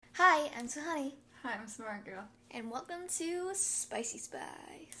Hi, I'm Suhani, Hi, I'm Smart Girl. and welcome to Spicy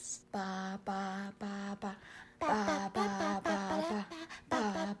Spice. Ba ba ba ba.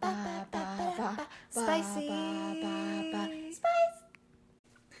 Spicy. Spice.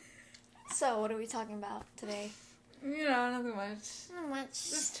 So, what are we talking about today? You know, nothing much. Not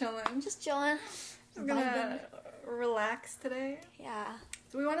much. Just chilling. Just chilling. Just gonna relax today. Yeah.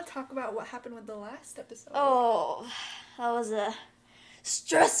 So we want to talk about what happened with the last episode. Oh, that was a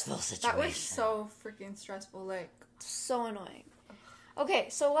stressful situation. That was so freaking stressful. Like, so annoying. Okay,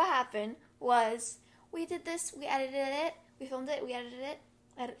 so what happened was we did this, we edited it, we filmed it, we edited it,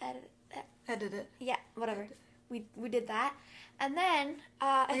 edit it. yeah, whatever. We did that, and then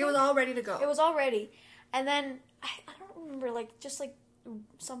I think it was all ready to go. It was all ready, and then I don't remember, like, just like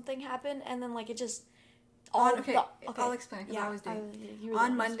something happened, and then like it just I'll explain because I was doing.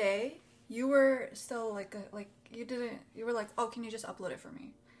 On Monday, you were still you were like, oh, can you just upload it for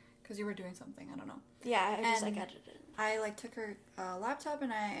me? Because you were doing something, I don't know. Yeah, I just edited it. I took her laptop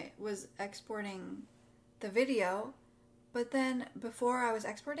and I was exporting the video, but then before I was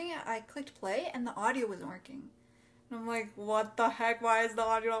exporting it, I clicked play and the audio wasn't working. And I'm like, what the heck? Why is the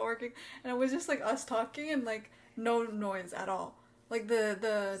audio not working? And it was just like us talking and like no noise at all. Like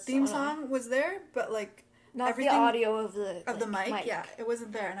the theme song was there, but like not the audio of the mic. Yeah, it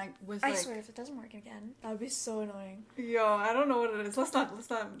wasn't there, and I swear, if it doesn't work again, that would be so annoying. Yo, I don't know what it is. Let's not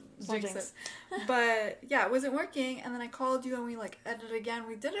jinx it. But yeah, it wasn't working, and then I called you, and we like edited again.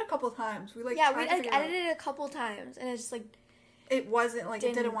 We did it a couple times. We edited it a couple times, and it's just like it wasn't like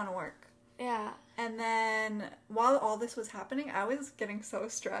it didn't want to work. Yeah. And then while all this was happening, I was getting so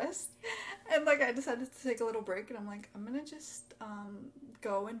stressed, and like I decided to take a little break, and I'm like, I'm gonna just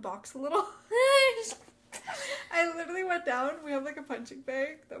go and box a little. I literally went down. We have like a punching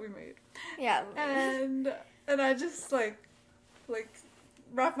bag that we made. Yeah. And I just like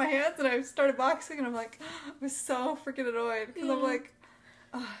wrapped my hands and I started boxing and I'm like, I was so freaking annoyed because I'm like,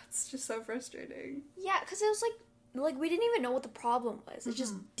 oh, it's just so frustrating. Yeah, because it was like we didn't even know what the problem was. It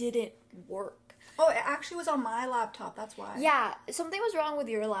just didn't work. Oh, it actually was on my laptop. That's why. Yeah, something was wrong with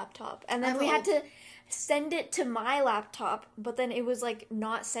your laptop, and then we had to send it to my laptop, but then it was like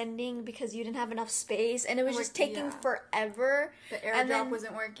not sending because you didn't have enough space, and it was just taking forever. The AirDrop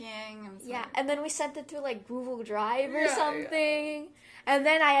wasn't working. And then we sent it through like Google Drive or something, and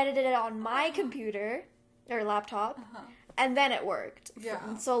then I edited it on my computer or laptop. And then it worked. Yeah.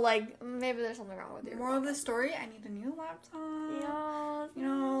 So, like, maybe there's something wrong with your Moral of the story, I need a new laptop. Yeah. You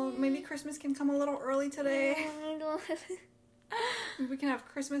know, maybe Christmas can come a little early today. Yeah, Maybe we can have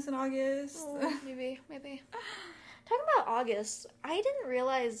Christmas in August. Oh, maybe. Talking about August, I didn't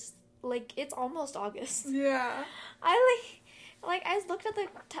realize, like, it's almost August. Yeah. I looked at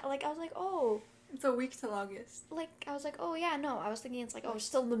I was like, oh. It's a week till August. Like, I was like, oh, yeah, no. I was thinking it's like, oh, we're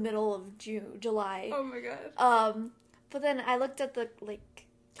still in the middle of July. Oh, my God. But then I looked at the, like,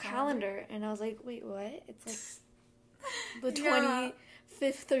 calendar, and I was like, wait, what? It's, like, the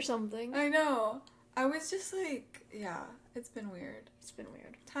 25th or something. I know. I was just like, yeah, it's been weird.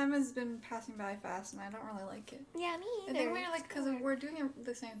 Time has been passing by fast, and I don't really like it. Yeah, me either. I think we're, like, because we're doing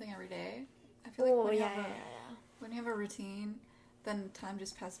the same thing every day. I feel like when you have a routine, then time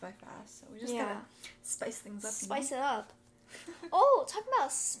just passes by fast. So we just gotta spice things up. Spice it up. Oh, talking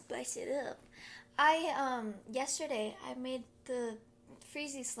about spice it up. Yesterday I made the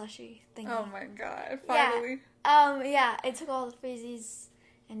Freezy slushy thing. Oh my God, finally. Yeah, I took all the Freezies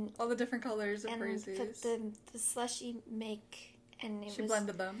and all the different colors of Freezies. And put the slushy make, and she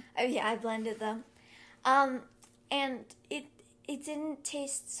blended them. Oh yeah, I blended them. And it didn't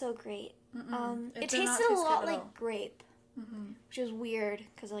taste so great. It tasted a lot like grape. Which was weird,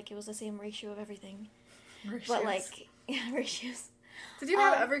 because, like, it was the same ratio of everything. But, like, ratios. Did you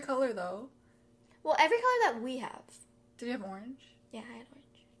have every color, though? Well, every color that we have. Did you have orange? Yeah, I had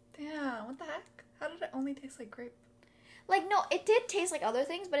orange. Damn, what the heck? How did it only taste like grape? Like, no, it did taste like other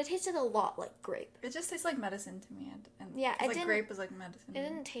things, but it tasted a lot like grape. It just tastes like medicine to me. And yeah, it didn't, grape is like medicine. It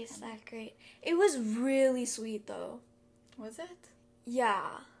didn't taste that great. It was really sweet, though. Was it?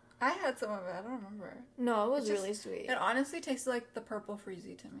 Yeah. I had some of it. I don't remember. No, it was really sweet. It honestly tasted like the purple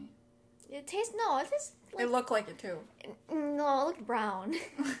Freezy to me. It tastes like... It looked like it, too. No, it looked brown.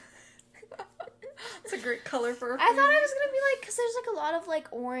 It's a great color for a Freezy. I thought it was going to be, like... Because there's, like, a lot of, like,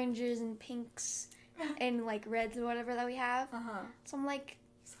 oranges and pinks and, like, reds and whatever that we have. So I'm like...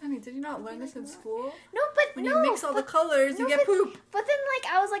 Honey, did you not learn this in school? No, but when you mix all the colors, you get poop. But then,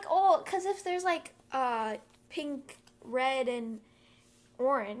 like, I was like, oh, because if there's, like, pink, red, and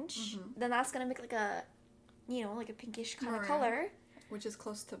orange, then that's gonna make like a, like a pinkish kind of color, which is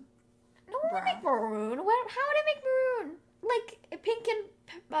close to brown. Make maroon. How would it make maroon? like pink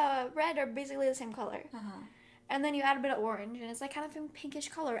and red are basically the same color. And then you add a bit of orange, and it's like kind of a pinkish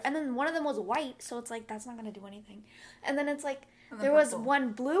color. And then one of them was white, so it's like that's not gonna do anything. And then it's like there was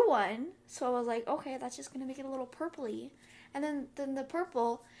one blue one, so I was like, okay, that's just gonna make it a little purpley. And then the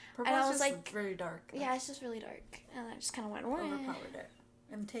purple, and I was just like, very dark. Yeah, it's just really dark, and I just kind of went overpowered it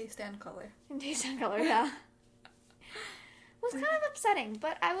in taste and color. Yeah. It was kind of upsetting,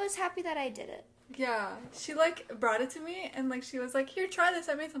 but I was happy that I did it. Yeah, she like brought it to me and like she was like, "Here, try this.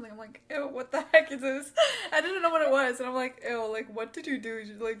 I made something." I'm like, "Ew, what the heck is this?" I didn't know what it was, and I'm like, "Ew, like what did you do?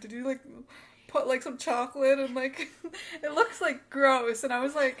 Did you like put like some chocolate and like it looks like gross?" And I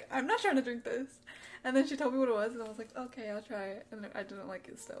was like, "I'm not trying to drink this." And then she told me what it was, and I was like, "Okay, I'll try it." And I didn't like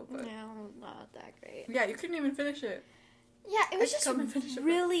it still, but yeah, not that great. Yeah, you couldn't even finish it. Yeah, it was just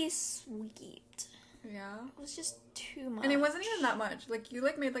really sweet. Yeah, it was just too much, and it wasn't even that much. Like you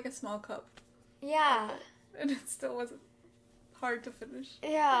like made like a small cup. Yeah. And it still wasn't hard to finish.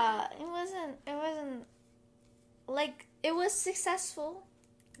 Yeah, it wasn't like it was successful.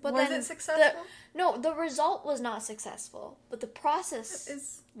 But was it successful? The result was not successful, but the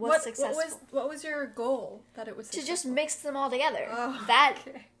process was successful. What was your goal that it was successful? To just mix them all together. Oh, that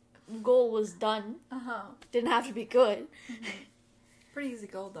goal was done. Didn't have to be good. Pretty easy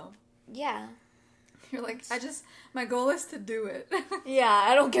goal though. Yeah. You're like, my goal is to do it. Yeah,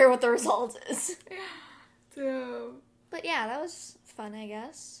 I don't care what the result is. So. But yeah, that was fun, I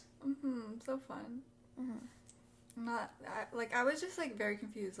guess. So fun. I was just like very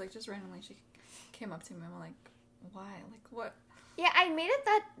confused. Like just randomly she came up to me and I'm like, why? Like what? Yeah, I made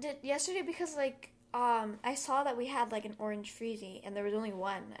it yesterday because like, I saw that we had like an orange freezy and there was only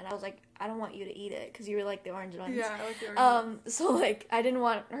one and I was like, I don't want you to eat it because you were like the orange ones. Yeah, I like the orange ones. So like, I didn't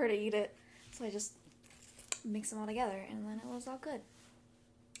want her to eat it. So I just mix them all together and then it was all good.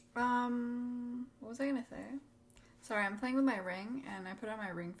 What was I gonna say? Sorry, I'm playing with my ring and I put on my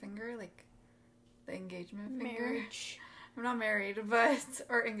ring finger, like the engagement finger. Marriage. I'm not married,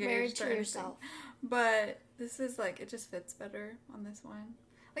 or engaged. Married to yourself. But this is like, it just fits better on this one.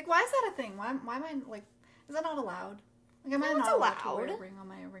 Like, why is that a thing? Why am I like, is that not allowed? Like, am I not allowed to wear a ring on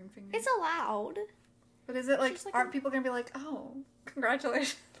my ring finger? It's allowed. But is it like, aren't people gonna be like, oh,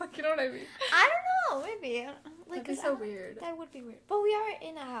 congratulations? Like, you know what I mean? I don't know, maybe. Like, that'd be so weird. That would be weird. But we are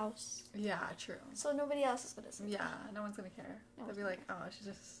in a house. Yeah, true. So nobody else is gonna say that. No one's gonna care. They'll be like, oh, she's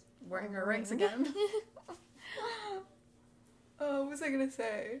just wearing her rings again. Oh, what was I gonna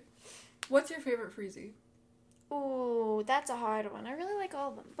say? What's your favorite freezy? Ooh, that's a hard one. I really like all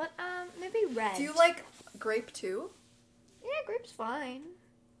of them. But, maybe red. Do you like grape too? Yeah, grape's fine.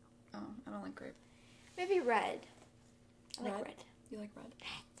 Oh, I don't like grape. Maybe red. I like red. You like red?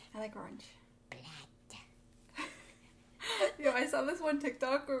 I like orange. Red. Yo, I saw this one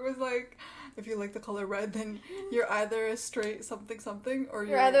TikTok where it was like, if you like the color red, then you're either a straight something, or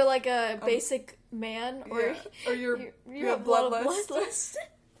you're either like a basic man, or you're bloodless. I'm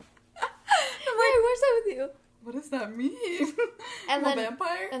like, where's that with you? What does that mean? And then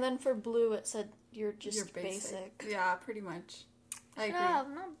vampire? And then for blue, it said you're basic. Yeah, pretty much. I agree. No,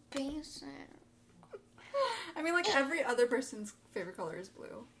 not basic. I mean, like, every other person's favorite color is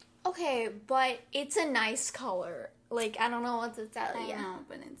blue. Okay, but it's a nice color. Like, I don't know what to tell you. I know,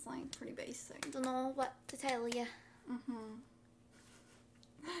 but it's, like, pretty basic. I don't know what to tell you.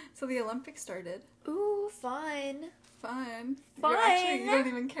 So the Olympics started. Ooh, fun. You don't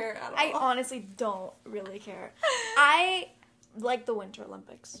even care at all. I honestly don't really care. I like the Winter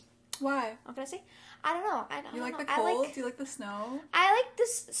Olympics. Why? What can I say? I don't know. You like the cold? Do you like the snow? I like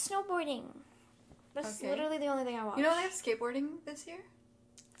this snowboarding. That's literally the only thing I watch. You know they have skateboarding this year?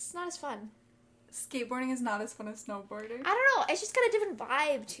 It's not as fun. Skateboarding is not as fun as snowboarding. I don't know. It's just got a different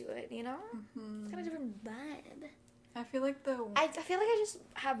vibe to it, you know? It's got a different vibe. I feel like I feel like I just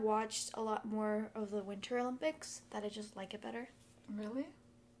have watched a lot more of the Winter Olympics, that I just like it better. Really?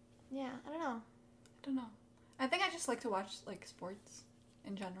 Yeah, I don't know. I think I just like to watch, like, sports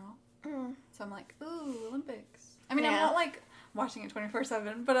in general. So I'm like, ooh, Olympics. I mean, I'm not, like, watching it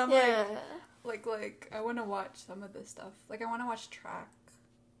 24/7, but I'm like, I want to watch some of this stuff. Like, I want to watch track.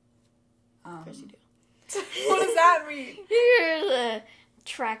 Of course you do. What does that mean? You're a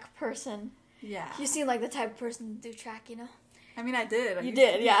track person. Yeah. You seem like the type of person to do track, you know? I mean, I did. You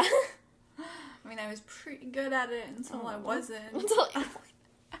did, yeah. I mean, I was pretty good at it until I wasn't.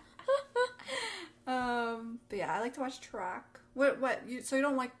 But yeah, I like to watch track. So you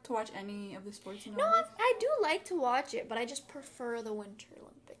don't like to watch any of the sports? No, I do like to watch it, but I just prefer the Winter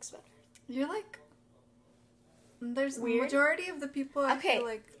Olympics better. You're like... There's the majority of the people I feel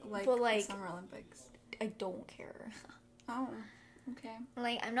like the Summer Olympics. I don't care. Oh, okay.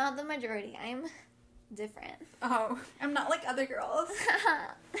 Like, I'm not the majority. I'm different. Oh, I'm not like other girls.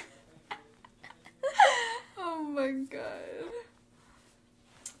 Oh my god.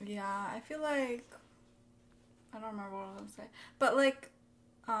 Yeah, I feel like I don't remember what I was gonna say. But like,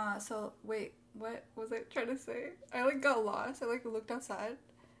 so wait, what was I trying to say? I like got lost. I like looked outside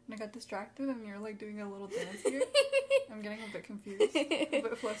and I got distracted and you're like doing a little dance here. I'm getting a bit confused. A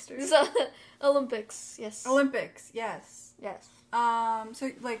bit flustered. So Olympics, yes. Olympics, yes. Yes. So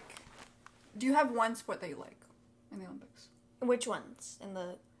like, do you have one sport that you like in the Olympics? Which ones? In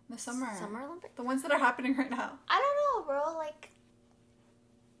the summer. Summer Olympics? The ones that are happening right now. I don't know, bro. Like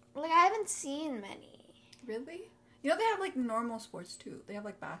I haven't seen many. Really? You know they have like normal sports too. They have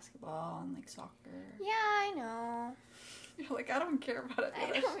like basketball and like soccer. Yeah, I know. You're like, I don't care about it.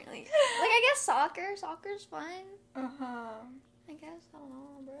 I don't really. Like, I guess soccer. Soccer's fun. I guess. I don't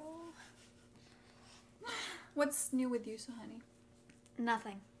know, bro. What's new with you, Sahani?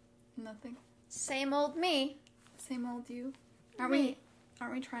 Nothing. Nothing. Same old me. Same old you. Aren't we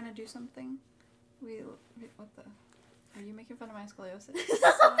trying to do something? What the? Are you making fun of my scoliosis?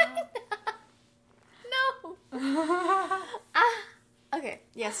 No. Okay.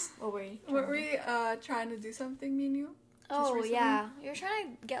 Yes. What were you? Were we trying to do something, me and you? Oh yeah, you're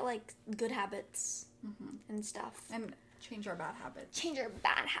trying to get like good habits and stuff, and change our bad habits. Change our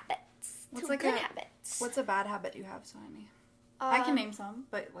bad habits to like good habits. What's a bad habit you have, Sahani? I can name some,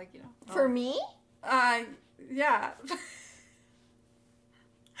 but like you know. For me? Yeah.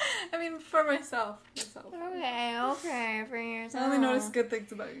 I mean, for myself. Okay, for yourself. I only notice good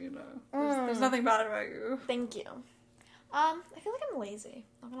things about you, There's nothing bad about you. Thank you. I feel like I'm lazy.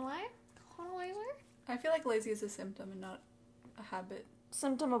 Not gonna lie. Kind of lazy. I feel like lazy is a symptom and not a habit.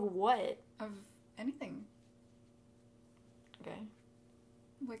 Symptom of what? Of anything. Okay.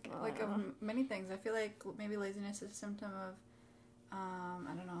 Like of many things. I feel like maybe laziness is a symptom of,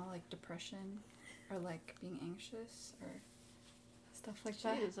 I don't know, like depression, or like being anxious, or stuff like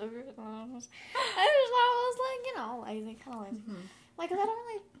that. I just thought it was like, you know, lazy, kind of lazy. Like, 'cause I don't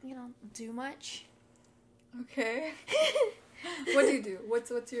really, do much. Okay. What do you do? What's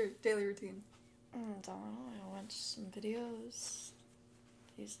your daily routine? I don't know. I watch some videos,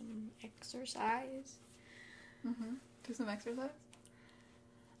 do some exercise. Do some exercise?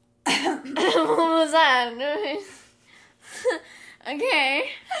 What was that?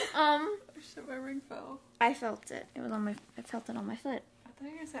 Okay. Shit, my ring fell. I felt it. I felt it on my foot. I thought you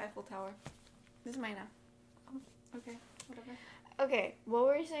were gonna say Eiffel Tower. This is mine now. Oh, okay. Whatever. Okay, what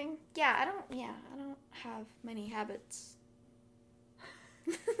were you saying? I don't have many habits.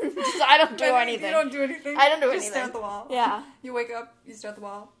 I don't do anything. You don't do anything? I don't do anything. Just stare at the wall. Yeah. You wake up, you stare at the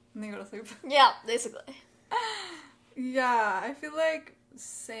wall, and then you go to sleep. Yeah, basically. Yeah, I feel like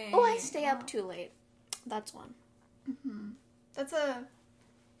same. Oh, I stay up too late. That's one. That's a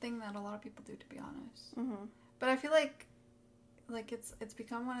thing that a lot of people do, to be honest. But I feel like it's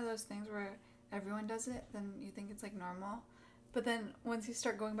become one of those things where everyone does it, then you think it's like normal. But then once you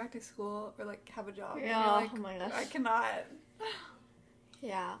start going back to school or like have a job, you're like, oh my gosh, I cannot.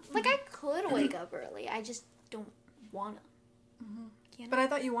 Yeah, like I could wake up early. I just don't wanna. You know? But I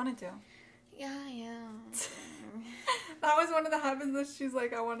thought you wanted to. Yeah. That was one of the habits that she's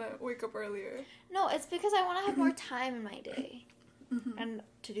like, I want to wake up earlier. No, it's because I want to have more time in my day. And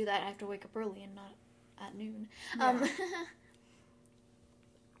to do that, I have to wake up early and not at noon. Yeah.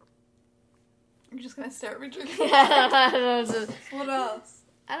 You're just going to stare at me drinking. What else?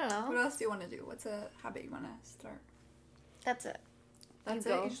 I don't know. What else do you want to do? What's a habit you want to start? That's it. That's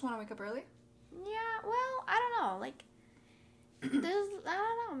it? You just want to wake up early? Yeah, well, I don't know. Like, I don't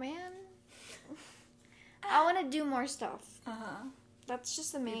know, man. I want to do more stuff. That's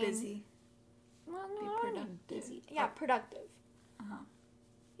just the main. Be busy. Well, no, Be I don't productive. be busy. Yeah, productive.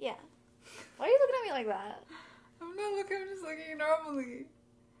 Yeah. Why are you looking at me like that? I'm not looking. I'm just looking normally.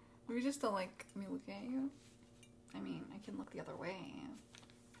 We just don't like me looking at you. I mean, I can look the other way.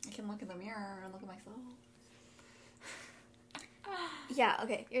 I can look in the mirror and look at myself. Yeah.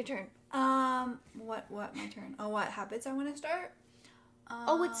 Okay. Your turn. What? My turn. Oh, what habits I want to start?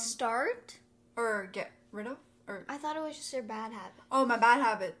 It's start? Or get rid of? Or I thought it was just your bad habit. Oh, my bad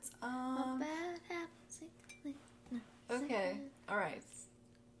habits. My bad habits. Okay. All right.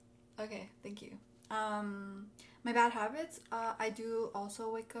 Okay. Thank you. My bad habits. I do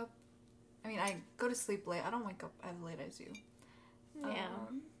also wake up. I mean, I go to sleep late. I don't wake up as late as you. Yeah.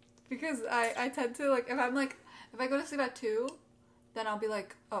 Because I tend to like if I go to sleep at 2, then I'll be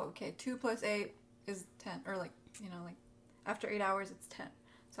like, oh, okay, 2 plus 8 is 10, or like after 8 hours it's 10.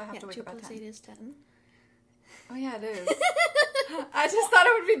 So I have to wake up at 10. 2 plus 8 is 10. Oh yeah, it is. I just thought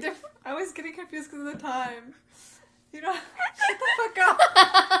it would be different. I was getting confused because of the time. Shut the fuck up.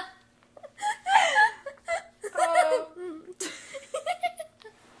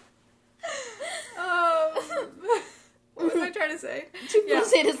 trying to say? 2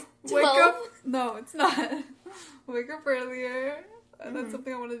 plus 8 is 12. Wake up. No, it's not. Wake up earlier. That's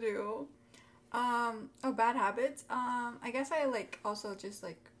something I want to do. Bad habits. I guess I like also just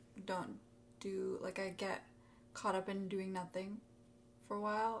like don't do like I get caught up in doing nothing for a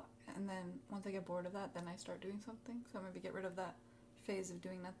while, and then once I get bored of that, then I start doing something. So maybe get rid of that phase of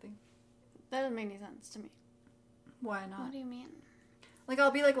doing nothing. That doesn't make any sense to me. Why not? What do you mean? Like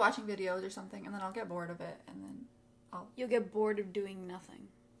I'll be like watching videos or something, and then I'll get bored of it, and then You'll get bored of doing nothing.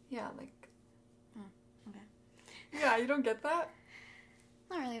 Yeah, like. Oh, okay. Yeah, you don't get that?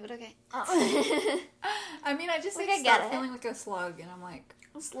 Not really, but okay. I mean, I just like, like I start get it. feeling like a slug, and I'm like,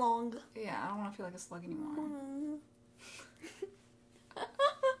 a slug. yeah, I don't want to feel like a slug anymore.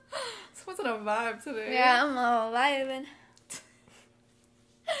 This wasn't a vibe today. Yeah, I'm all vibing.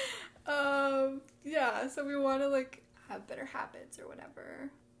 Yeah, so we want to like have better habits or whatever,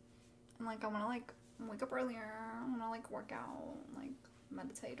 and like I want to like wake up earlier. I want to like work out, like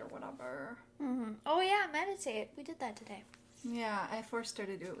meditate or whatever. Mm-hmm. Oh yeah, meditate. We did that today. Yeah, I forced her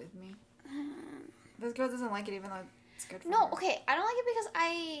to do it with me. This girl doesn't like it, even though it's good for her. No, okay, I don't like it because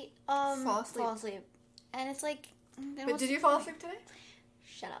I fall asleep. and it's like. But did you fall asleep today?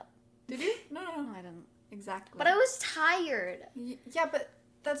 Shut up. Did you? No. No, I didn't. Exactly. But I was tired. Yeah, but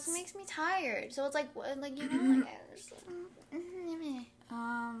that's It makes me tired. So it's like you know, like I just,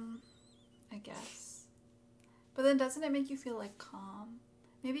 I guess. But then doesn't it make you feel like calm?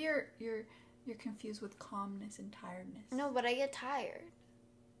 Maybe you're confused with calmness and tiredness. No, but I get tired.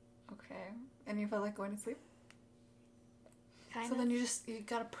 Okay. And you feel like going to sleep? Kind so of. then you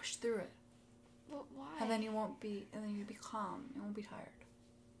gotta push through it. But why? And then you'll be calm. You won't be tired.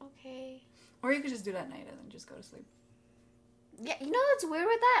 Okay. Or you could just do it at night and then just go to sleep. Yeah, you know what's weird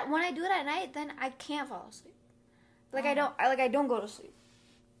with that? When I do it at night, then I can't fall asleep. Like I don't go to sleep.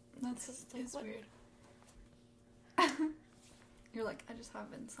 That's like, it's weird. You're like, I just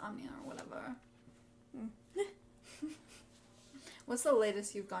have insomnia or whatever. What's the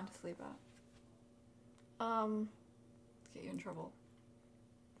latest you've gone to sleep at? Get you in trouble.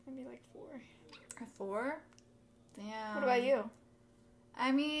 Maybe like 4. At 4? Damn. What about you?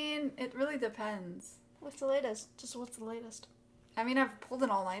 I mean, it really depends. What's the latest? Just what's the latest? I mean, I've pulled an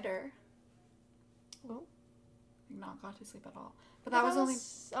all-nighter. Well, I've not got to sleep at all. But that was only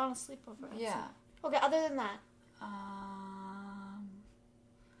on a sleepover. Yeah. Okay, other than that. I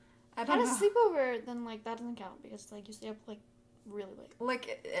don't know. At a sleepover, then like that doesn't count because like you stay up like really late.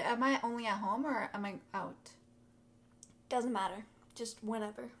 Like, am I only at home or am I out? Doesn't matter. Just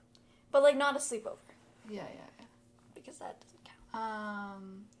whenever. But like not a sleepover. Yeah. Because that doesn't count.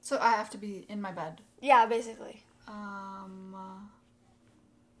 So I have to be in my bed. Yeah, basically. I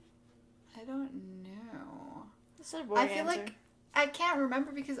don't know. This is a boring I feel answer. like I can't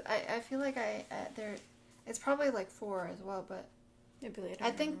remember because I feel like it's probably like 4 as well, but maybe later.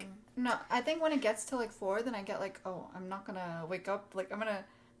 I think when it gets to like 4, then I get like, oh, I'm not gonna wake up, like I'm gonna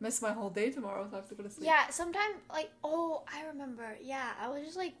miss my whole day tomorrow, so I have to go to sleep. Yeah, sometimes like, oh, I remember. Yeah, I was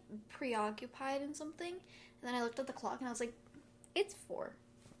just like preoccupied in something, and then I looked at the clock and I was like, it's 4.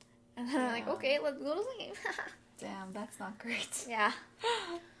 And then I'm like, okay, let's go to sleep. Damn, that's not great. Yeah.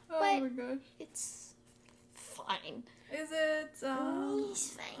 Oh but my gosh. it's fine. Is it? It's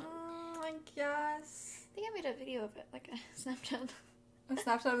fine. I guess. I think I made a video of it, like a Snapchat. A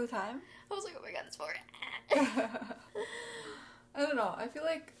snapshot of the time? I was like, oh my god, it's 4. I don't know. I feel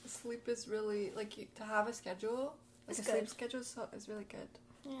like sleep is really, like, to have a schedule, like It's a good. sleep schedule is really good.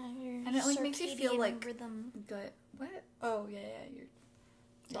 Yeah, And it, like, makes you feel, circadian like, rhythm. Good. What? Oh, yeah,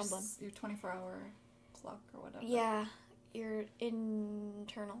 Something. your 24-hour clock or whatever. Yeah, your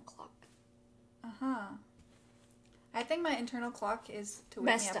internal clock. Uh-huh. I think my internal clock is to wake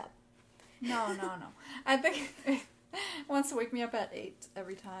Messed me up. up. No. I think it wants to wake me up at 8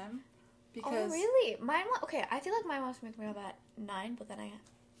 every time. Because Oh, really? Mine, okay, I feel like mine wants to make me up at 9, but then I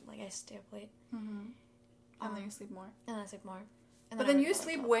stay up late. Mm-hmm. And then you sleep more. And then I sleep more. And But I then wake you up at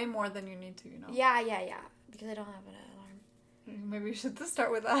sleep 12. way more than you need to, you know? Yeah. Because I don't have an alarm. Maybe you should just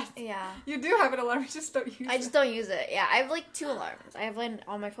start with that. Yeah. You do have an alarm, you just don't use it. I just don't use it. Yeah, I have like 2 alarms. I have one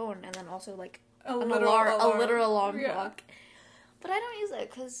on my phone and then also like a an literal a literal alarm Yeah. clock. But I don't use it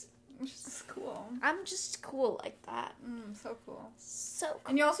because Which is cool. I'm just cool like that. So cool. So cool.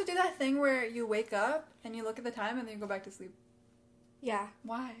 And you also do that thing where you wake up and you look at the time and then you go back to sleep. Yeah.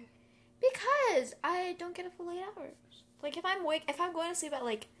 Why? Because I don't get up for 8 hours. Like if I'm going to sleep at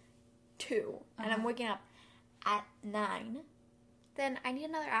like 2 and I'm waking up at 9, then I need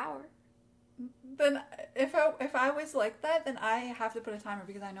another hour. Then if I was like that, then I have to put a timer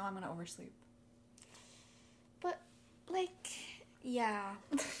because I know I'm gonna oversleep. But like, yeah.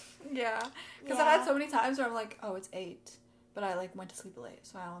 Yeah. Because Yeah. I've had so many times where I'm like, oh, it's 8. but I like went to sleep late,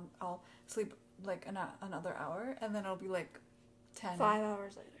 so I'll sleep like another hour, and then it'll be like 10. 5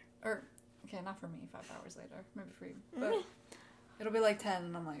 hours later. Or okay, not for me. 5 hours later, maybe for you, but it'll be like 10,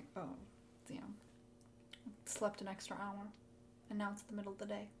 and I'm like, oh, damn, slept an extra hour, and now it's the middle of the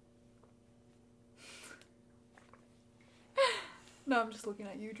day. No, I'm just looking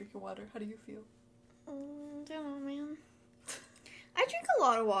at you drinking water. How do you feel? Don't know, man. I drink a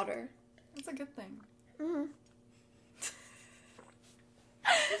lot of water. That's a good thing. Mm.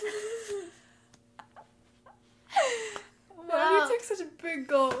 Why do you take such big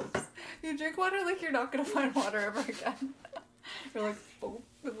gulps? You drink water like you're not gonna find water ever again. You're like, oh,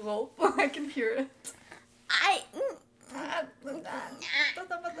 gulp. I can hear it.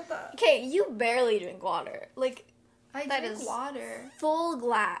 Okay, you barely drink water. Like, I drink water. Full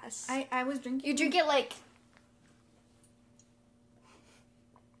glass. I was drinking. You drink it like...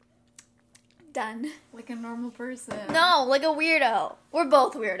 Done. Like a normal person. No, like a weirdo. We're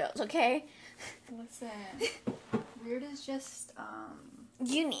both weirdos, okay? Listen. Weird is just,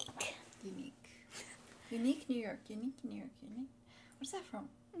 Unique. Unique New York. Unique New York. Unique. What's that from?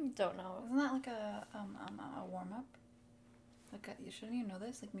 Don't know. Isn't that like a warm-up? Like shouldn't you know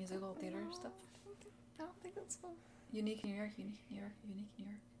this? Like musical theater stuff? I don't think that's fun. Unique New York. Unique New York. Unique New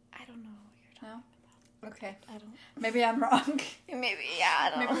York. I don't know what you're talking about. Okay. I don't. Maybe I'm wrong. Maybe, yeah, I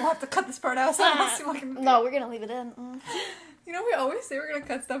don't know. Maybe we'll have to cut this part out so I don't seem like No, we're gonna leave it in. You know, we always say we're gonna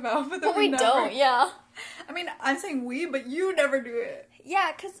cut stuff out, but then we never. don't, yeah. I mean, I'm saying we, but you never do it.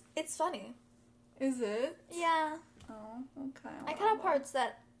 Yeah, because it's funny. Is it? Yeah. Oh, okay. I cut out parts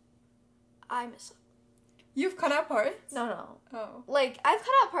that I miss. You've cut out parts? No. Oh. Like, I've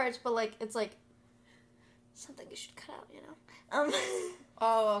cut out parts, but, like, it's, like, something you should cut out, you know?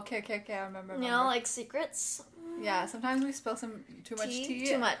 Oh, okay, I remember. You know, like, secrets. Yeah, sometimes we spill too much tea.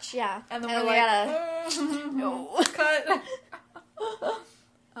 Too much, yeah. And then we like, gotta... no. Cut.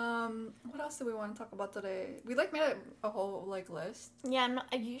 What else do we want to talk about today? We, like, made a whole, like, list. Yeah,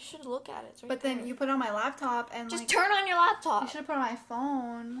 you should look at it. It's right but then you put it on my laptop and, just like... turn on your laptop. You should have put it on my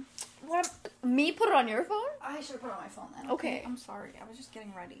phone. Me put it on your phone? I should have put it on my phone then. Okay. I'm sorry. I was just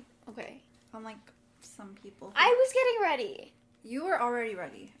getting ready. Okay. Unlike some people. I was getting ready. You were already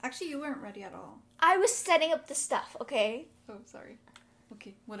ready. Actually, you weren't ready at all. I was setting up the stuff, okay? Oh, sorry.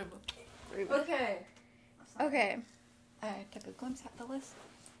 Okay, whatever. Okay. Okay. I took a glimpse at the list.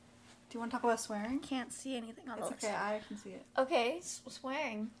 Do you want to talk about swearing? Can't see anything on the list. It's okay, I can see it. Okay,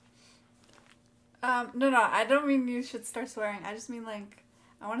 swearing. No, I don't mean you should start swearing. I just mean, like,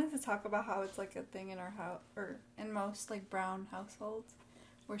 I wanted to talk about how it's, like, a thing in our house, or in most, like, brown households,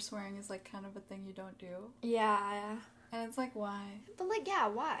 where swearing is, like, kind of a thing you don't do. Yeah. And it's like, why? But, like, yeah,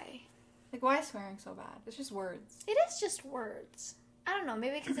 why? Like, why is swearing so bad? It's just words. It is just words. I don't know,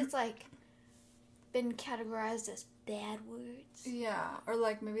 maybe because it's, like, been categorized as bad words. Yeah, or,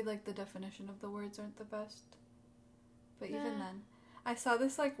 like, maybe, like, the definition of the words aren't the best. But even then. I saw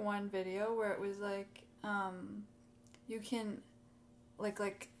this, like, one video where it was, like, you can,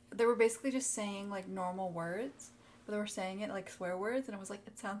 like, they were basically just saying, like, normal words, but they were saying it, like, swear words, and it was, like,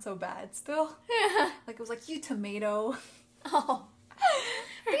 it sounds so bad still. Like, it was, like, you tomato. Oh.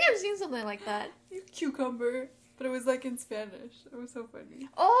 I think I've seen something like that. You cucumber. But it was, like, in Spanish. It was so funny.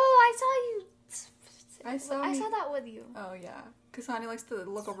 Oh, I saw that with you. Oh, yeah. Because Hani likes to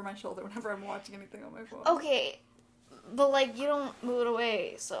look over my shoulder whenever I'm watching anything on my phone. Okay. But, like, you don't move it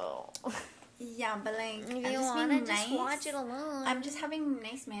away, so... Yeah, but, like, if you want to just watch it alone. I'm just having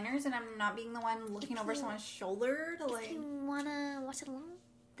nice manners, and I'm not being the one looking over someone's shoulder to, like... If you want to watch it alone,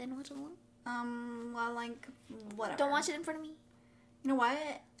 then watch it alone. Well, like, whatever. Don't watch it in front of me. You know what?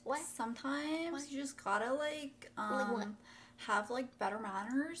 What? Sometimes you just gotta, like what? have, like, better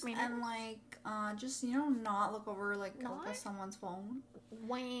manners. And, like, just, you know, not look over, like, look at someone's phone.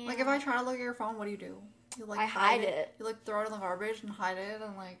 When? Like, if I try to look at your phone, what do? You, like, I hide it. You, like, throw it in the garbage and hide it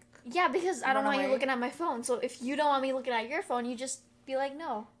and, like... Yeah, because I don't want you looking at my phone. So if you don't want me looking at your phone, you just be like,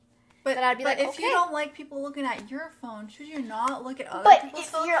 no. But then I'd be like, if okay. you don't like people looking at your phone, should you not look at other people's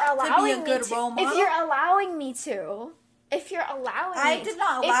phones? But if you're allowing to be a good role model? If you're allowing me to... If you're allowing me... I did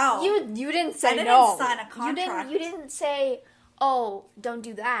not allow. You didn't say no. I didn't sign a contract. You didn't say, oh, don't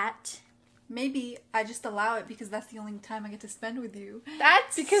do that. Maybe I just allow it because that's the only time I get to spend with you.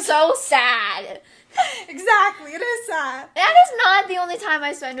 That's so sad. Exactly, it is sad. That is not the only time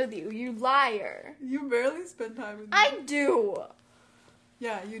I spend with you. You liar. You barely spend time with me. I do.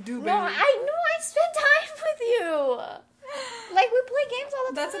 Yeah, you do, baby. No, I know I spend time with you. Like, we play games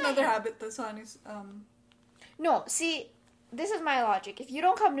all the time. That's another habit that Sonny's, No, see, this is my logic. If you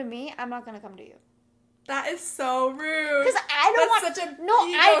don't come to me, I'm not gonna come to you. That is so rude. Because I don't want... That's such a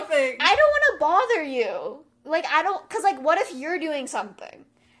ego thing. I don't want to bother you. Like, I don't... Because, like, what if you're doing something?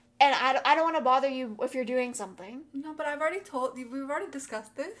 And I don't want to bother you if you're doing something. No, but I've already told you. We've already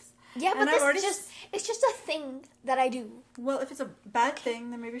discussed this. Yeah, but this is just... It's just a thing that I do. Well, if it's a bad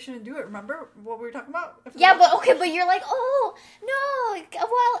thing, then maybe you shouldn't do it. Remember what we were talking about? Yeah, but okay, but you're like, oh, no,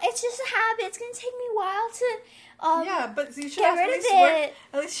 well, it's just a habit. It's going to take me a while to... yeah, but you should get rid of it.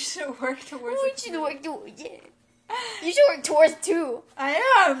 At least you should work towards it. You should work towards it. You should work towards it, too. I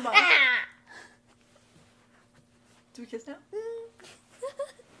am. Ah. Do we kiss now?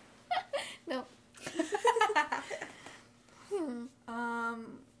 No.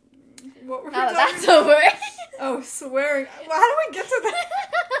 What were we talking that's about? Over. Oh, swearing. Well, how do we get to that?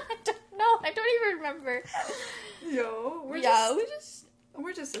 I don't know. I don't even remember. Yo, we're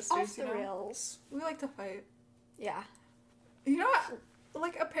just sisters, off the rails. We like to fight. Yeah. You know what?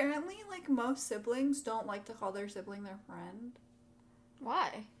 Like, apparently, like, most siblings don't like to call their sibling their friend.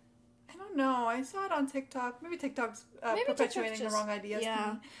 Why? I don't know. I saw it on TikTok. Maybe TikTok's perpetuating the wrong ideas.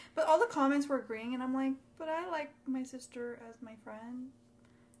 Yeah. But all the comments were agreeing, and I'm like, but I like my sister as my friend.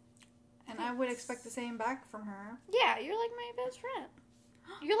 And I would expect the same back from her. Yeah, you're like my best friend.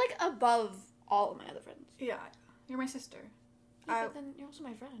 You're like above all of my other friends. Yeah, you're my sister. Yeah, but then you're also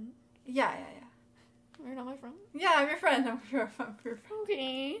my friend. Yeah. You're not my friend? Yeah, I'm your friend. I'm your friend.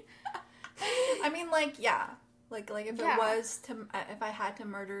 Okay. I mean, like, yeah. Like if it was if I had to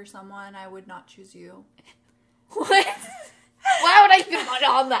murder someone, I would not choose you. What? Why would I be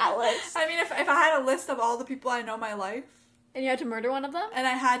on that list? I mean, if I had a list of all the people I know in my life. And you had to murder one of them? And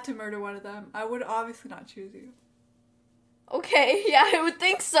I had to murder one of them, I would obviously not choose you. Okay, yeah, I would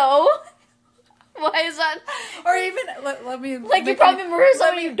think so. Why is that? Or even, let me... Like, you probably murder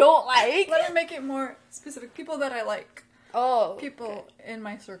someone you don't like. Let me make it more specific. People that I like. Oh, people in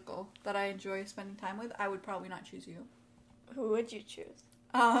my circle that I enjoy spending time with, I would probably not choose you. Who would you choose?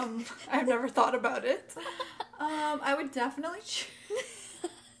 I've never thought about it. I would definitely choose...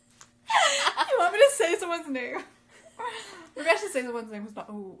 You want me to say someone's name? Maybe I should say someone's name who's not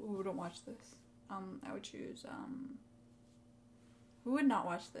who don't watch this. I would choose who would not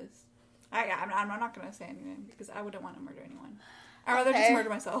watch this. I'm not gonna say any name because I wouldn't want to murder anyone. I'd rather just murder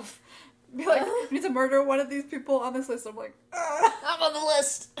myself. Be like, you need to murder one of these people on this list. I'm like, I'm on the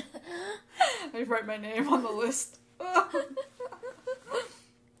list. I write my name on the list. I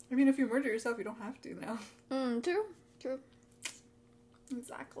mean, if you murder yourself, you don't have to now. True.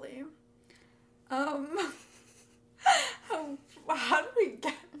 Exactly. How did we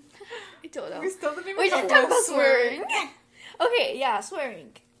get? I don't know. We still didn't even talk about swearing. Okay, yeah,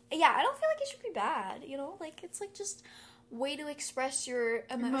 swearing. Yeah, I don't feel like it should be bad, you know? Like, it's like just way to express your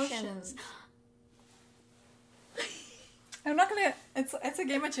emotions. I'm not gonna... It's a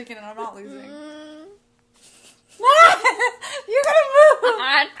game of chicken and I'm not losing. You gotta move!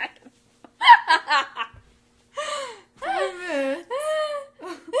 Damn it.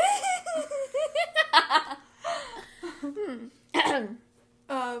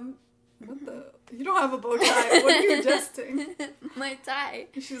 What the... You don't have a bow tie. What are you adjusting? My tie.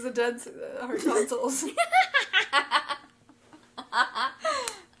 She's a dead... her tonsils.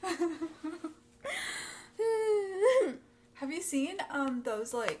 Have you seen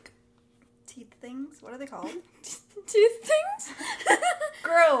those like teeth things? What are they called? Tooth things?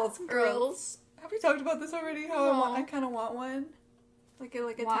 Girls. Have we talked about this already? How No. I kind of want one, like a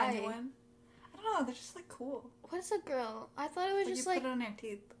Why? tiny one. I don't know. They're just like cool. What's a girl? I thought it was Like just you like put it on your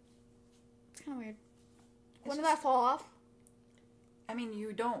teeth. it's kind of weird. When did that fall off? I mean,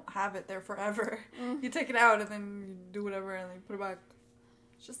 you don't have it there forever. You take it out and then you do whatever and then you put it back.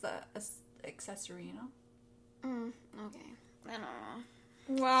 It's just a accessory, you know. Okay. I don't know.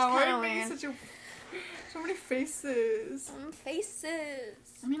 Wow, It's kinda I made weird. so many faces. Faces.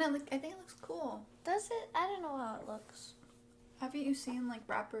 I mean, I think it looks cool. Does it? I don't know how it looks. Haven't you seen like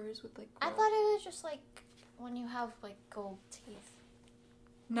rappers with like? I thought it was just like when you have like gold teeth.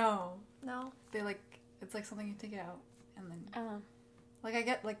 No. No. They like it's like something you take it out and then. Like I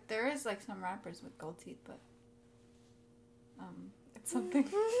get like there is like some rappers with gold teeth, but it's something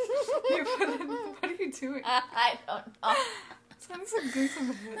you put in. What are you doing? I don't know. It's kind of doing some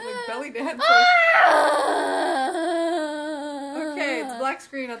like belly dance. Okay, it's black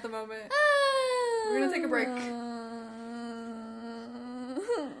screen at the moment. We're gonna take a break.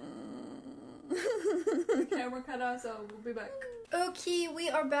 The camera cut out, so we'll be back. Okay, we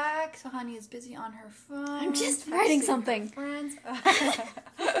are back. So Honey is busy on her phone. I'm just writing something. Friends.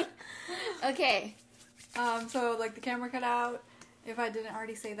 Okay. So like the camera cut out. If I didn't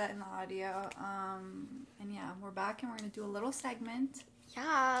already say that in the audio. And yeah, we're back and we're gonna do a little segment Yeah. Do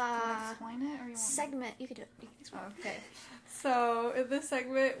you want to explain it, or you want segment? You could do it. You can explain. Okay. So in this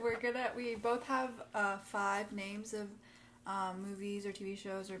segment, we both have 5 names of movies or TV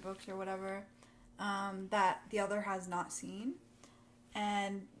shows or books or whatever that the other has not seen,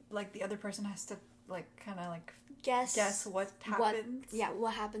 and like the other person has to like kind of like guess what happens.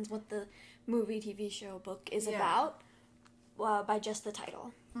 What happens? What the movie, TV show, book is about by just the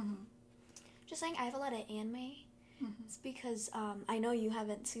title. Mm-hmm. Just saying, I have a lot of anime. Mm-hmm. It's because I know you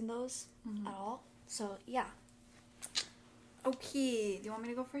haven't seen those at all. So yeah. Okay, do you want me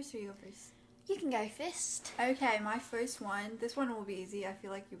to go first or you go first? You can go first. Okay, my first one. This one will be easy. I feel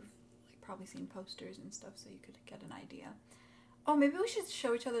like you've probably seen posters and stuff, so you could get an idea. Oh, maybe we should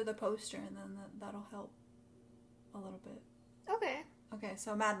show each other the poster, and then that'll help a little bit. Okay. Okay,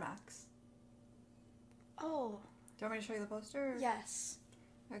 so Mad Max. Oh. Do you want me to show you the poster? Or? Yes.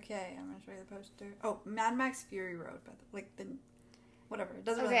 Okay, I'm gonna show you the poster. Oh, Mad Max Fury Road, whatever. It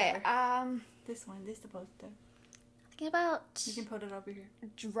doesn't really matter. Okay. This is the poster. Thinking about. You can put it over here.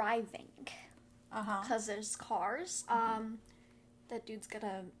 Driving. Because there's cars. Mm-hmm. That dude's got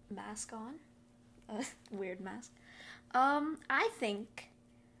a mask on. A weird mask. I think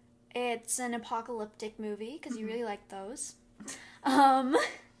it's an apocalyptic movie because you really like those.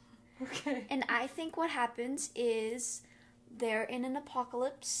 Okay. And I think what happens is they're in an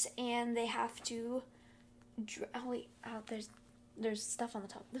apocalypse and they have to. There's stuff on the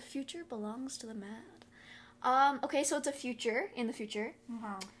top. The future belongs to the mad. Okay, so it's a future in the future,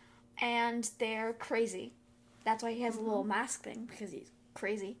 and they're crazy. That's why he has a little mask thing, because he's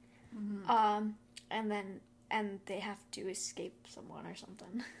crazy. And they have to escape someone or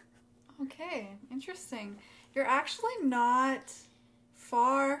something. Okay, interesting. You're actually not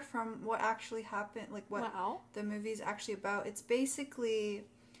far from what actually happened, like what the movie's actually about. It's basically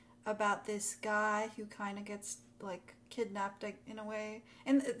about this guy who kind of gets like kidnapped, like, in a way,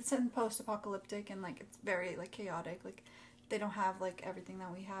 and it's in post-apocalyptic, and like it's very like chaotic. Like they don't have like everything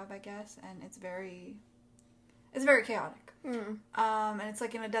that we have, I guess, and it's very chaotic. And it's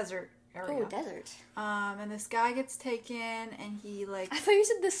like in a desert area. Oh, desert. And this guy gets taken, and he like. I thought you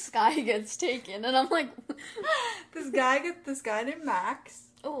said this guy gets taken, and I'm like. this guy named Max.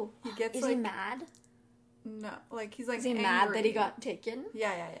 Oh, he gets. Is he mad? No, like he's like. Is he angry. mad that he got taken?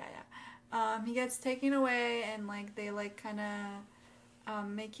 Yeah. He gets taken away, and like they like kind of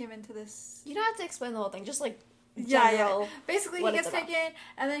make him into this. You don't have to explain the whole thing. Just like. Yeah. Basically, he gets taken,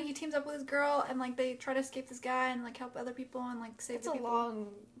 and then he teams up with his girl, and like they try to escape this guy and like help other people and like save the people. It's a long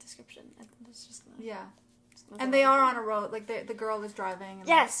description. It's just and they are on a road. Like the girl is driving. And,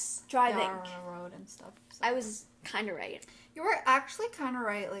 yes, driving. They are on a road and stuff. So. I was kind of right. You were actually kind of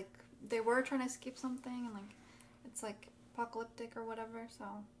right. Like they were trying to escape something, and like it's like apocalyptic or whatever. So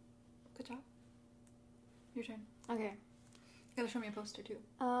good job. Your turn. Okay. You gotta show me a poster too.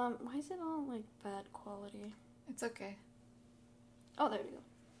 Why is it all like bad quality? It's okay. Oh, there we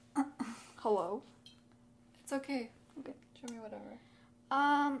go. Hello. It's okay. Okay. Show me whatever.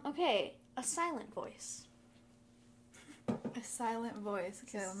 Okay. A silent voice. A silent voice.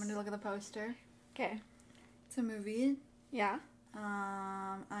 Okay, I'm gonna look at the poster. Okay. It's a movie. Yeah.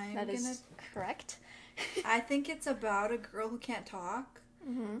 That is correct. I think it's about a girl who can't talk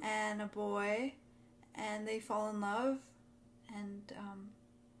and a boy, and they fall in love, and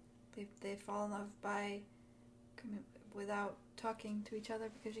they fall in love without talking to each other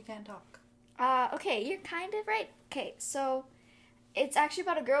because you can't talk. Okay, you're kind of right. Okay, so it's actually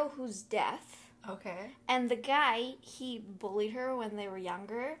about a girl who's deaf. Okay. And the guy, he bullied her when they were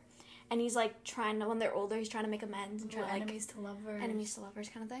younger, and he's like when they're older, he's trying to make amends and trying to enemies to lovers. Enemies to lovers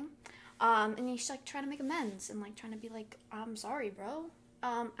kind of thing. And he's like trying to make amends and like trying to be like, I'm sorry, bro.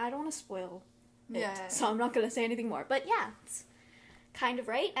 I don't want to spoil it, so I'm not gonna say anything more. But yeah, it's kind of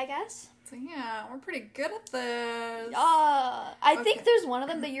right, I guess. So yeah, we're pretty good at this. I think there's one of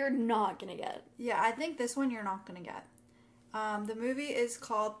them that you're not gonna get. Yeah, I think this one you're not gonna get. The movie is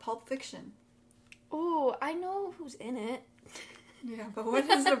called Pulp Fiction. Ooh, I know who's in it. Yeah, but what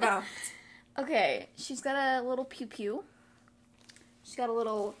is it about? Okay, she's got a little pew-pew. She's got a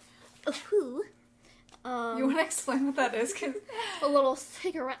little poo. You want to explain what that is? Cause... a little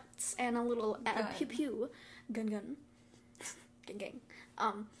cigarettes and a little pew-pew. Gun. Gang.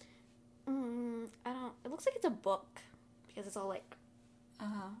 I don't... It looks like it's a book. Because it's all, like...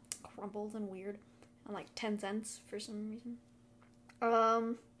 crumpled and weird. And, like, 10 cents for some reason. I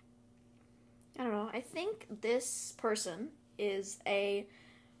don't know. I think this person is a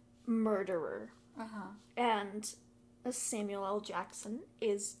murderer. And Samuel L. Jackson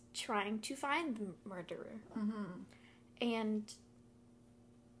is trying to find the murderer. And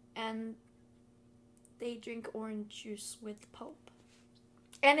they drink orange juice with pulp.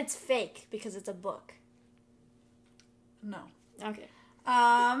 And it's fake because it's a book. No. Okay.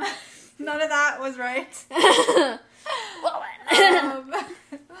 None of that was right.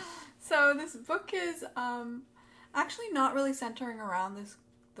 So this book is actually not really centering around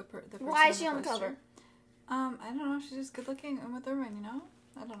the person. Why is she on the cover? I don't know. She's just good looking and with Thurman, you know?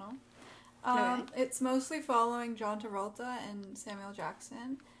 I don't know. Okay. It's mostly following John Travolta and Samuel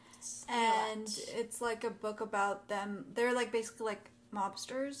Jackson. And it's like a book about them. They're like basically like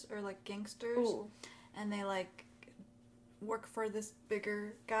mobsters or like gangsters. Ooh. And they like work for this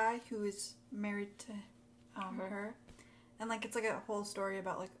bigger guy who is married to her. And like it's like a whole story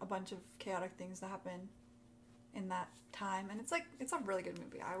about like a bunch of chaotic things that happen in that time. And it's a really good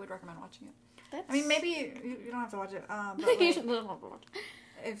movie. I would recommend watching it. I mean, maybe you don't have to watch it. But like,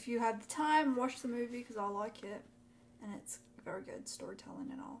 if you had the time, watch the movie because I'll like it. And it's very good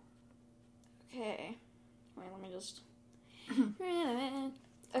storytelling and all. Okay. Wait, let me just... Okay.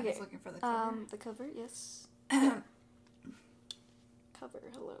 I was looking for the cover. The cover, yes. Cover,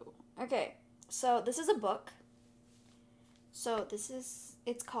 hello. Okay, so this is a book. So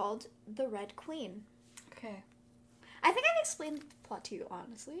it's called The Red Queen. Okay. I think I've explained the plot to you,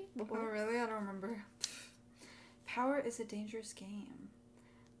 honestly, before. Oh, really? I don't remember. Power is a dangerous game.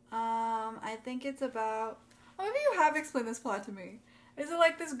 I think it's about... Oh, maybe you have explained this plot to me. Is it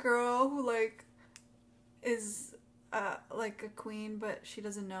like this girl who, like, is, like, a queen, but she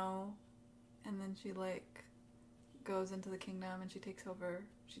doesn't know, and then she, like, goes into the kingdom and she takes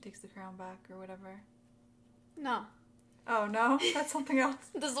the crown back or whatever? No. Oh, no? That's something else.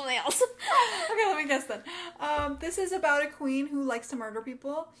 This is something else. Okay, let me guess then. This is about a queen who likes to murder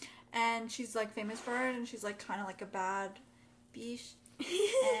people, and she's, like, famous for it, and she's, like, kind of like a bad bitch,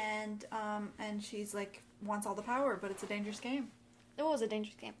 and she's, like, wants all the power, but it's a dangerous game. It was a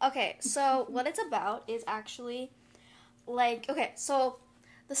dangerous game. Okay, so what it's about is actually, like, okay, so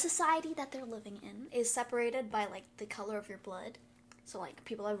the society that they're living in is separated by, like, the color of your blood. So, like,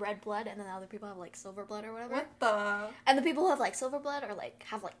 people have red blood, and then other people have, like, silver blood or whatever. What the? And the people who have, like, silver blood or, like,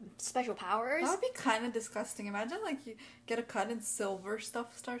 have, like, special powers. That would be kind of disgusting. Imagine, like, you get a cut and silver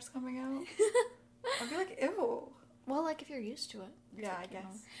stuff starts coming out. I'd be like, ew. Well, like, if you're used to it. Yeah, I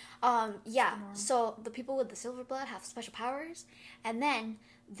guess. Yeah, so the people with the silver blood have special powers, and then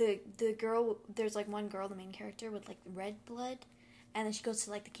the girl, there's, like, one girl, the main character, with, like, red blood, and then she goes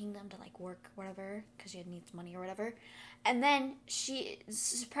to, like, the kingdom to, like, work, whatever, because she needs money or whatever, and then she,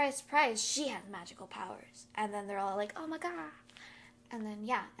 surprise, surprise, she has magical powers, and then they're all like, oh my god, and then,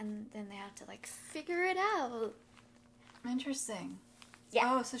 yeah, and then they have to, like, figure it out. Interesting.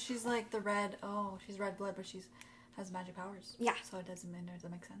 Yeah. Oh, so she's, like, she's red blood, but has magic powers. Yeah. So it doesn't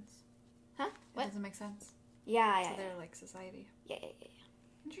make sense. Huh? What? It doesn't make sense. Yeah, So they're like society. Yeah.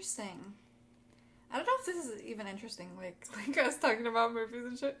 Interesting. I don't know if this is even interesting, like us talking about movies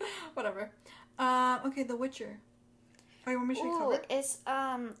and shit. Whatever. Okay, The Witcher. Oh, you want me to show you the cover?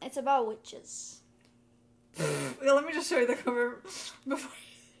 It's about witches. Yeah, let me just show you the cover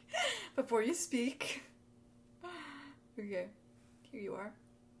before you speak. Okay. Here you are.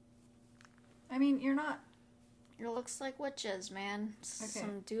 I mean, you're not... It looks like witches, man. Okay.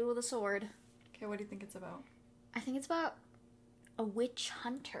 Some dude with a sword. Okay, what do you think it's about? I think it's about a witch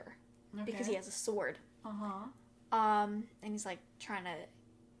hunter. Okay. Because he has a sword. Uh-huh. And he's, like, trying to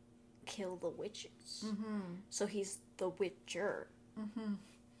kill the witches. Mm-hmm. So he's the Witcher. Mm-hmm.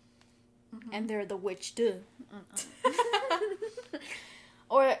 Mm-hmm. And they're the witch too.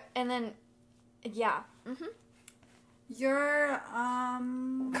 And then, yeah. Mm-hmm. You're,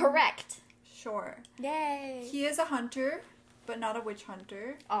 Correct. Sure. Yay. He is a hunter, but not a witch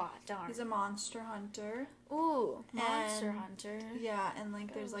hunter. Oh, darn. He's a monster hunter. Ooh, monster hunter. Yeah, and,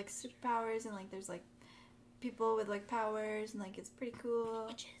 like, there's, like, superpowers, and, like, there's, like, people with, like, powers, and, like, it's pretty cool.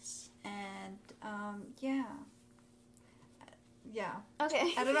 Witches. And, yeah. Yeah.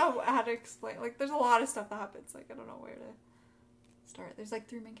 Okay. I don't know how to explain. Like, there's a lot of stuff that happens. Like, I don't know where to start. There's, like,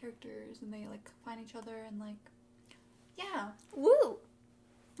 3 main characters, and they, like, find each other, and, like, yeah. Woo!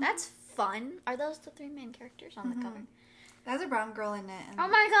 That's fun. Are those the 3 main characters on the cover? There's a brown girl in it. And oh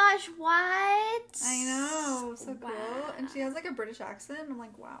my gosh, what? I know. So cool. And she has, like, a British accent. I'm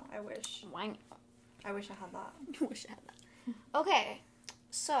like, wow, I wish. I wish I had that. I wish I had that. Okay,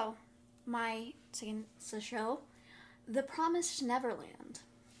 so, my second show, The Promised Neverland.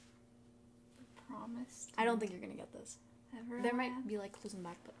 The Promised? I don't think you're gonna get this. Neverland? There might be, like, clues in the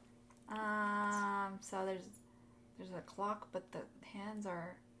back, but... So there's a clock, but the hands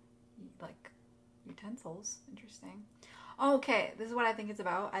are, like, utensils. Interesting. Okay, this is what I think it's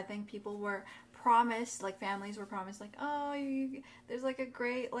about. I think people were promised, like families were promised, like, oh, there's like a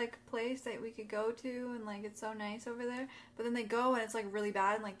great like place that we could go to, and like it's so nice over there. But then they go and it's like really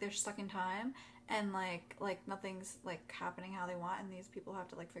bad, and like they're stuck in time, and like nothing's like happening how they want, and these people have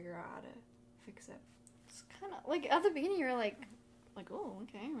to like figure out how to fix it. It's kind of like at the beginning you're like, oh,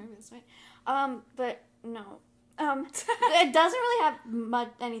 okay, maybe that's right. But no. It doesn't really have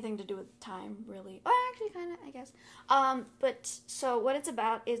anything to do with time, really. Well, actually, kind of, I guess. But so what it's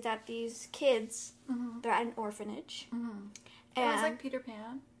about is that these kids, they're at an orphanage. And it was like Peter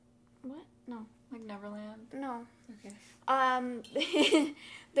Pan. What? No. Like Neverland. No. Okay.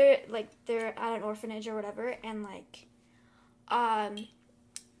 they're at an orphanage or whatever, and like,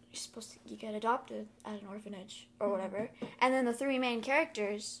 you get adopted at an orphanage or whatever, and then the three main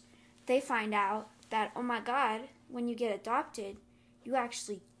characters, they find out that, oh my god, when you get adopted, you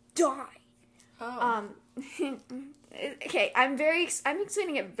actually die. Oh. Okay, I'm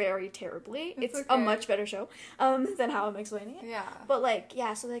explaining it very terribly. It's okay. A much better show than how I'm explaining it. Yeah. But like,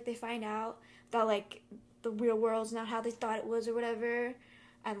 yeah, so like they find out that like the real world's not how they thought it was or whatever,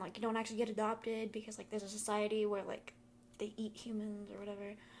 and like you don't actually get adopted because like there's a society where like they eat humans or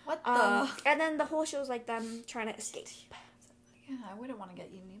whatever. What the? And then the whole show's like them trying to escape. Yeah, I wouldn't want to get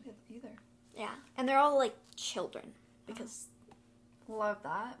eaten either. Yeah, and they're all like children because love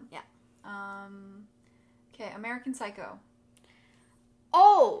that. Yeah. Okay, American Psycho.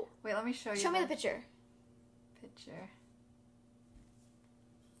 Oh, wait, let me show you. Show me the picture.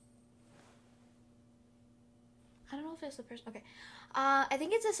 I don't know if it's the person. Okay, I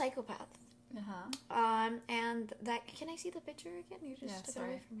think it's a psychopath. And that, can I see the picture again? You just took it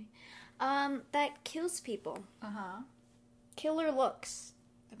away from me. That kills people. Killer looks,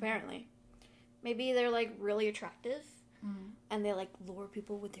 apparently. Maybe they're like really attractive, and they like lure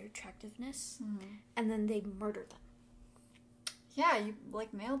people with their attractiveness, and then they murder them. Yeah, you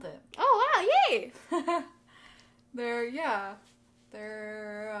like nailed it. Oh wow! Yay! They're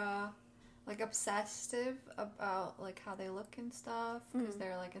like obsessive about like how they look and stuff because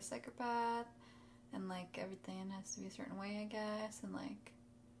they're like a psychopath, and like everything has to be a certain way, I guess, and like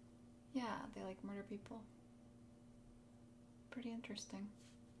they like murder people. Pretty interesting.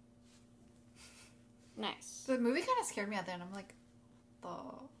 Nice. The movie kind of scared me at the end. I'm like,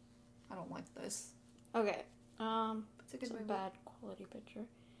 I don't like this. Okay. It's a good movie. Bad quality picture.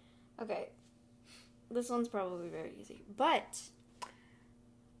 Okay. This one's probably very easy. But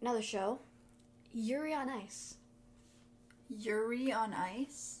another show, Yuri on Ice. Yuri on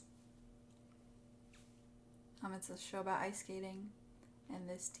Ice? It's a show about ice skating, and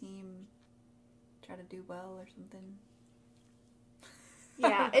this team try to do well or something.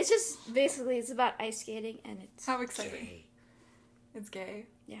 Yeah, it's just basically it's about ice skating, and it's how exciting! Gay. It's gay.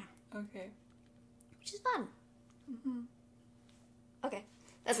 Yeah. Okay. Which is fun. Okay,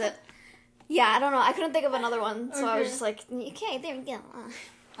 that's it. Yeah, I don't know. I couldn't think of another one, so I was just like, okay, there we go.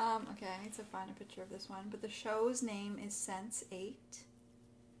 Okay, I need to find a picture of this one, but the show's name is Sense8.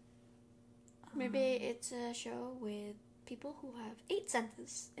 Maybe it's a show with people who have 8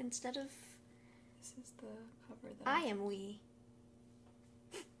 senses instead of. This is the cover. I am we.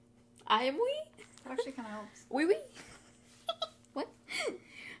 I am we? That actually kind of helps. We? What?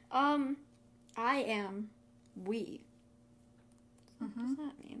 I am we. What does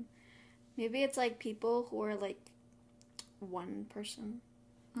that mean? Maybe it's like people who are like one person.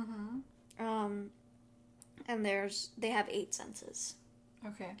 And they have 8 senses.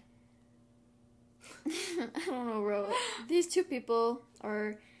 Okay. I don't know, bro. These 2 people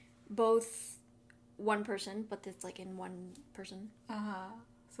are both one person, but it's like in one person.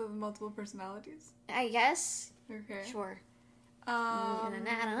 So multiple personalities? I guess. Okay. Sure.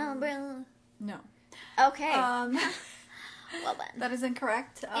 No. Okay. Well then. That is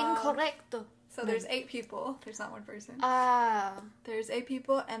incorrect. Incorrecto. So there's 8 people. There's not one person. There's 8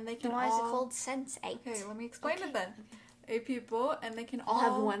 people, and they can why is it called Sense8? Okay, let me explain it then. Okay. 8 people, and they can all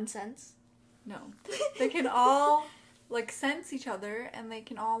have one sense? No. They can all like sense each other, and they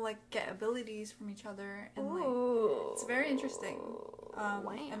can all like get abilities from each other, and like it's very interesting. Wow.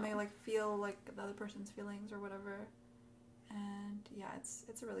 And they like feel like the other person's feelings or whatever. And yeah, it's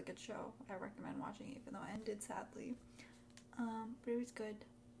a really good show. I recommend watching it, even though it ended sadly. But it was good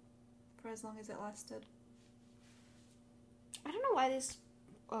for as long as it lasted. I don't know why these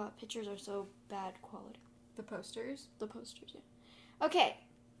pictures are so bad quality. The posters? The posters, yeah. Okay,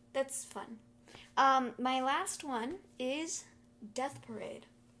 that's fun. My last one is Death Parade.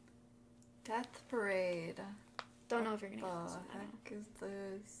 Death Parade. Don't know if you're gonna get this one. What the heck is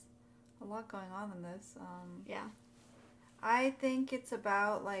this? A lot going on in this. Yeah. I think it's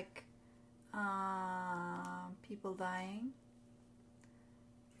about like People dying.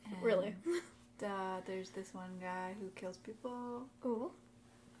 And, Really? There's this one guy who kills people. Ooh.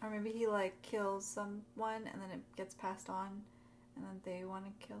 Or maybe he, like, kills someone and then it gets passed on. And then they want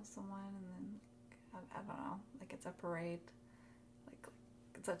to kill someone and then, I don't know. Like, it's a parade. Like,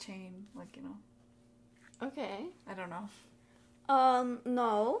 it's a chain. Like, you know. Okay. I don't know.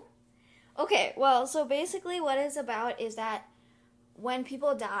 No. Okay, well, so basically what it's about is that when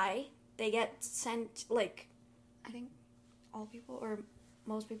people die, they get sent, like, I think all people or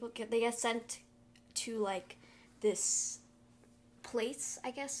most people they get sent to, like, this place,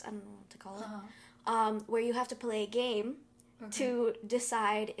 I guess, I don't know what to call it, where you have to play a game to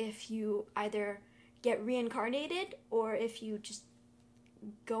decide if you either get reincarnated or if you just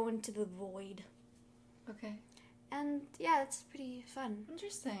go into the void. Okay. And, yeah, it's pretty fun.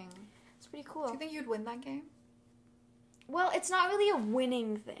 Interesting. It's pretty cool. Do you think you'd win that game? Well, it's not really a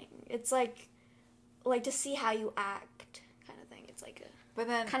winning thing. It's like to see how you act kind of thing. It's like a but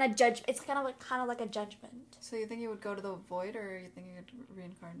then kind of judge. It's kind of like a judgment. So you think you would go to the void, or you think you would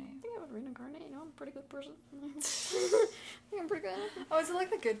reincarnate? I think I would reincarnate. You know, I'm a pretty good person. I think I'm pretty good. Oh, is it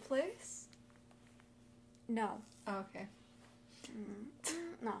like The Good Place? No. Oh, okay.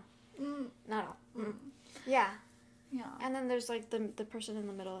 No. Not at all. Yeah. Yeah. And then there's like the person in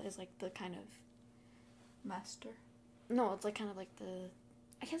the middle is like the kind of master. No, it's like kind of like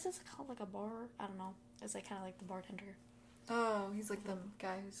I guess it's called like a bar. I don't know. It's like kind of like the bartender. Oh, he's like the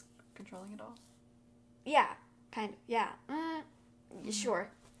guy who's controlling it all. Yeah, kind of. Yeah.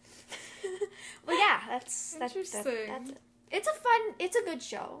 Sure. Well, yeah, that's interesting. That's it. It's a good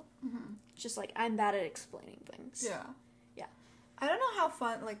show. Mm-hmm. Just like I'm bad at explaining things. Yeah. Yeah. I don't know how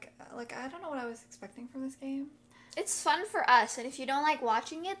fun. Like I don't know what I was expecting from this game. It's fun for us, and if you don't like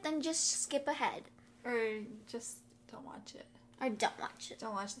watching it, then just skip ahead. Or just don't watch it. Or don't watch it.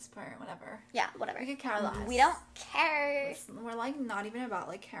 Don't watch this part, whatever. Yeah, whatever. We could care less. We don't care. We're like not even about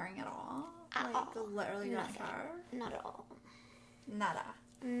like caring at all. At all. Literally not care. Not at all. Nada.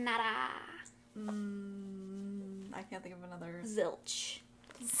 I can't think of another. Zilch.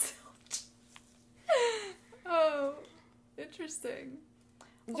 Oh, interesting.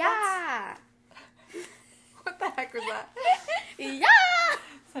 Well, yeah. What the heck was that? Yeah.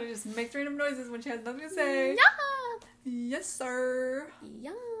 So I just makes random noises when she has nothing to say. Yeah. Yes, sir.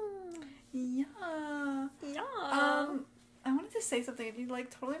 Yeah. Yeah. Yeah. I wanted to say something and you like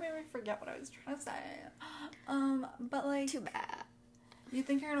totally made me forget what I was trying to say. But like. Too bad. You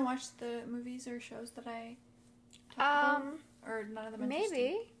think you're gonna watch the movies or shows that I talked about? Or none of them interesting?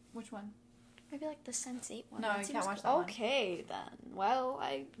 Maybe. Which one? Maybe like the Sense8 one. No, you can't watch that one. Okay, then. Well,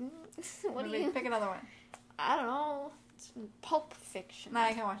 what do you... Pick another one. I don't know. It's Pulp Fiction. No,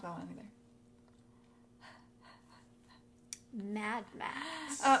 I can't watch that one either. Mad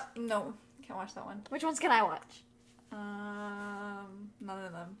Max. No. Can't watch that one. Which ones can I watch? None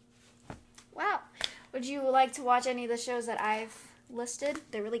of them. Wow. Would you like to watch any of the shows that I've listed?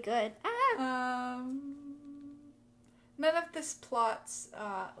 They're really good. None of this plots,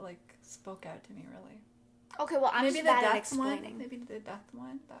 spoke out to me, really. Okay, well, I'm maybe just the bad at death explaining. one. Maybe the death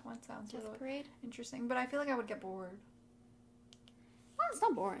one. That one sounds Death really Parade? interesting. But I feel like I would get bored. Well, it's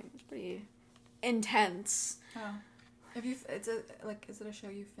not boring. It's pretty intense. Oh. Is it a show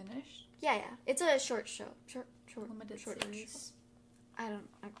you finished? Yeah. It's a short show. Short Limited series. Show.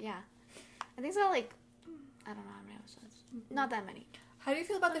 Yeah. I think it's got I don't know how many episodes. Mm-hmm. Not that many. How do you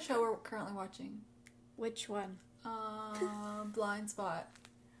feel about the show we're currently watching? Which one? Blind Spot.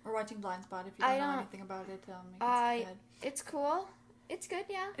 We're watching Blind Spot. If you don't know anything about it, it's cool. It's good,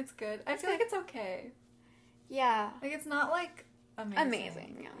 yeah. It's good. I feel like it's okay. Yeah. Like, it's not, like,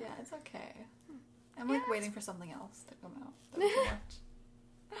 amazing. Yeah. Yeah, it's okay. I'm, waiting for something else to come out that we can watch.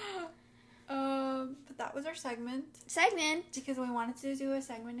 But that was our segment. Because we wanted to do a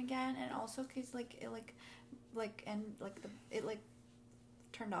segment again, and also because, it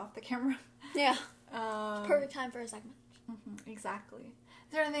turned off the camera. Yeah. Perfect time for a segment. Mm-hmm, exactly.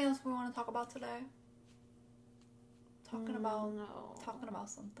 Is there anything else we want to talk about today? Talking about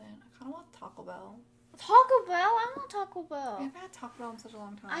something. I kind of want Taco Bell. Taco Bell? I want Taco Bell. We haven't had Taco Bell in such a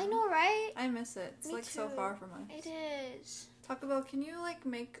long time. I know, right? I miss it. It's Me so too. far from us. It is. Taco Bell, can you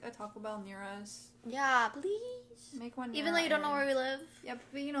make a Taco Bell near us? Yeah, please. Make one near even though you don't know where we live. Yeah, but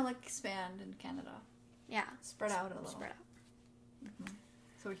expand in Canada. Yeah. Spread out a little. Spread out. Mm-hmm.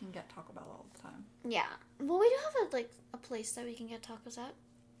 So we can get Taco Bell all the time. Yeah. Well, we do have a place that we can get tacos at.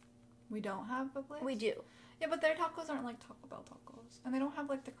 We don't have a place? We do. Yeah, but their tacos aren't like Taco Bell tacos. And they don't have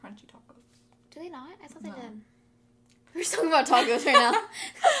the crunchy tacos. Do they not? I thought they did. We're just talking about tacos right now.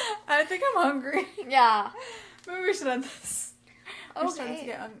 I think I'm hungry. Yeah. Maybe we should end this. We're starting to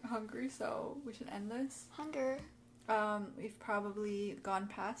get hungry, so we should end this. Hunger. We've probably gone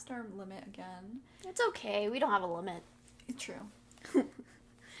past our limit again. It's okay. We don't have a limit. It's true.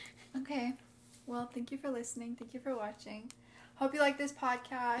 Okay. Well, thank you for listening. Thank you for watching. Hope you like this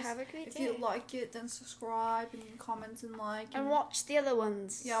podcast. Have a great day. If you like it, then subscribe and comment and like. And watch the other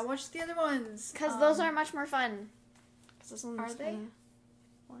ones. Yeah, watch the other ones. Because those are much more fun. This one's are they?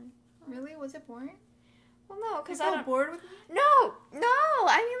 Really? Was it boring? Well, no, because I got bored with me? No,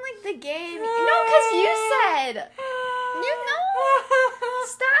 I mean like the game. No, because you said. You know.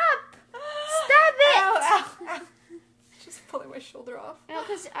 Stop it. Ow. Just pulling my shoulder off. No,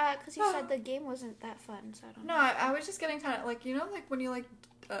 because you said the game wasn't that fun, so I don't know. No, I was just getting kind of like, you know, like when you like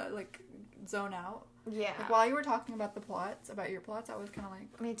zone out. Yeah. Like while you were talking about about your plots, I was kind of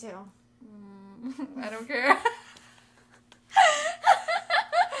like. Me too. I don't care.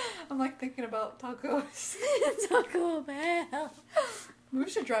 I'm like thinking about tacos. Taco Bell. We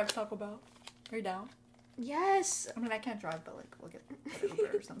should drive Taco Bell. Are you down? Yes. I mean, I can't drive, but like we'll get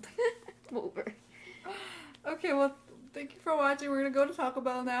Uber or something. Uber. Okay, well, thank you for watching. We're gonna go to Taco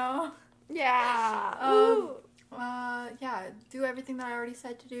Bell now. Yeah. Yeah. Do everything that I already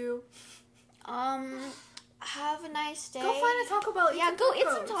said to do. Have a nice day. Go find a Taco Bell. Go eat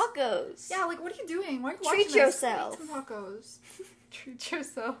some tachos. Yeah, like what are you doing? Why are you Treat watching yourself. Eat some tacos. Treat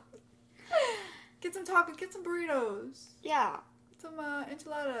yourself. Get some tacos. Get some burritos. Yeah. Get some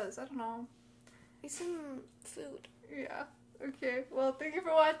enchiladas. I don't know. Eat some food. Yeah. Okay. Well, thank you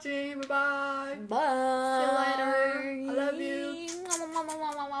for watching. Bye-bye. Bye.